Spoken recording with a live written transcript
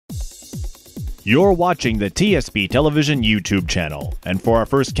You're watching the TSP Television YouTube channel, and for our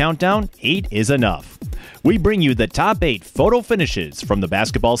first countdown, 8 is enough. We bring you the top 8 photo finishes from the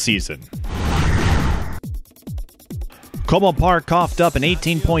basketball season. Como Park coughed up an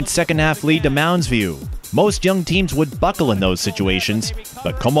 18-point second-half lead to Mounds View. Most young teams would buckle in those situations,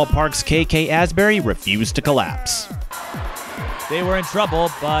 but Como Park's KK Asbury refused to collapse. They were in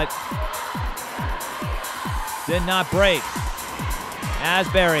trouble, but did not break.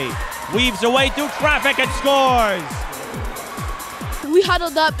 Asbury weaves her way through traffic and scores! We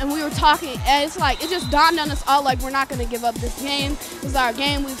huddled up and we were talking, and it's like, it just dawned on us all, like, we're not going to give up this game. This is our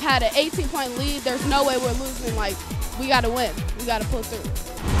game. We've had an 18-point lead. There's no way we're losing. Like, we got to win. We got to pull through.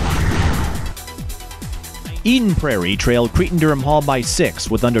 Eden Prairie trailed Cretin-Durham Hall by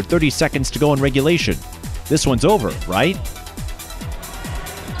 6 with under 30 seconds to go in regulation. This one's over, right?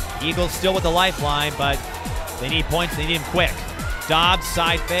 Eagles still with the lifeline, but they need points. They need them quick. Dobbs,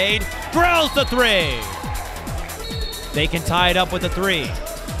 side fade, drills the three. They can tie it up with a three.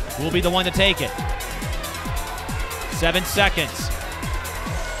 Who will be the one to take it? 7 seconds.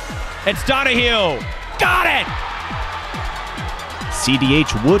 It's Donahue. Got it!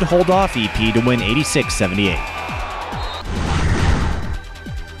 CDH would hold off EP to win 86-78.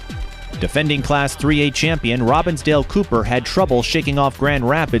 Defending Class 3A champion Robbinsdale Cooper had trouble shaking off Grand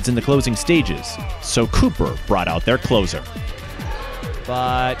Rapids in the closing stages, so Cooper brought out their closer.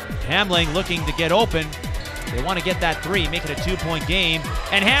 But Hamling looking to get open. They want to get that three, make it a 2-point game.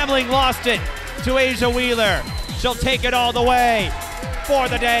 And Hamling lost it to Asia Wheeler. She'll take it all the way for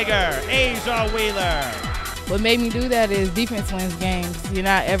the dagger. Asia Wheeler. What made me do that is defense wins games. You're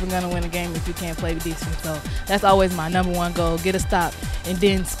not ever going to win a game if you can't play the defense. So that's always my number one goal, get a stop and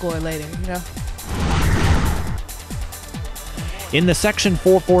then score later, you know? In the Section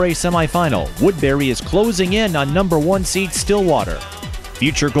 4-4A semifinal, Woodbury is closing in on number 1 seed Stillwater.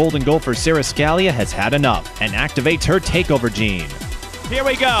 Future Golden Gopher Sarah Scalia has had enough and activates her takeover gene. Here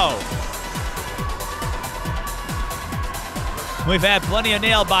we go. We've had plenty of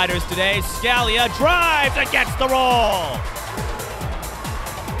nail biters today. Scalia drives and gets the roll.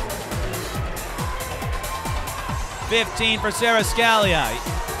 15 for Sarah Scalia.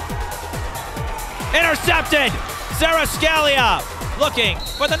 Intercepted. Sarah Scalia looking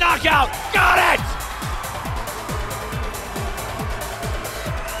for the knockout. Got it!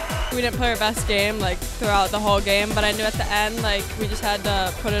 We didn't play our best game like throughout the whole game, but I knew at the end like we just had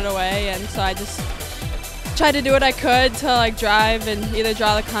to put it away, and so I just tried to do what I could to like drive and either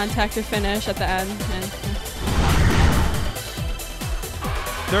draw the contact or finish at the end.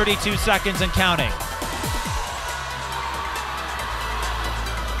 32 seconds and counting.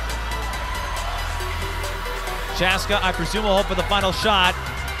 Chaska, I presume, will hope for the final shot.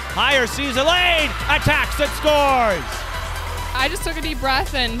 Higher sees a lane, attacks and scores. I just took a deep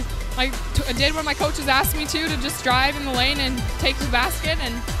breath and I did what my coaches asked me to just drive in the lane and take the basket,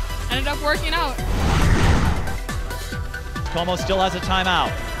 and ended up working out. Como still has a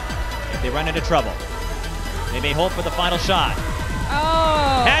timeout. If they run into trouble, they may hope for the final shot.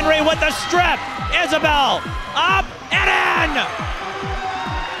 Oh! Henry with the strip. Isabel up and in.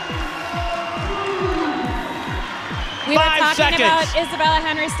 We were 5 talking seconds. about Isabella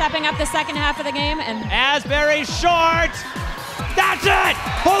Henry stepping up the second half of the game, and Asbury short. That's it.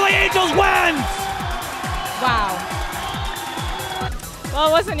 Holy Angels wins. wow. Well,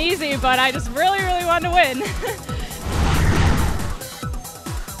 it wasn't easy, but I just really wanted to win.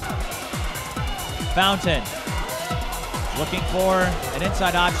 Fountain looking for an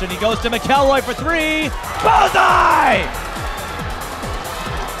inside option. He goes to McElroy for three. Bullseye!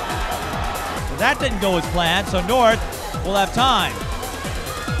 Well, that didn't go as planned, so North will have time.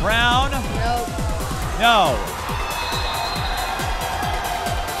 Brown. No.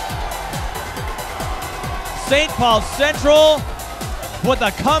 St. Paul Central with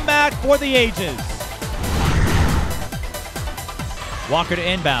a comeback for the ages. Walker to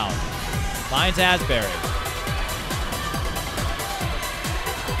inbound. Finds Asbury.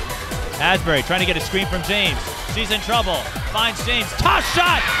 Asbury trying to get a screen from James. She's in trouble. Finds James. Toss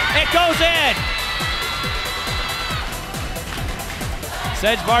shot. It goes in.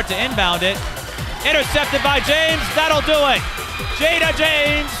 Sedge Bart to inbound it. Intercepted by James. That'll do it. Jada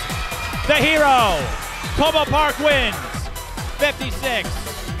James, the hero. Como Park wins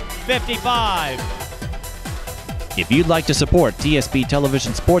 56-55. If you'd like to support TSP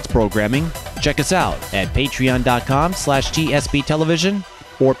Television sports programming, check us out at patreon.com/TSP Television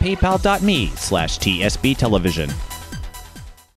or paypal.me/TSP Television.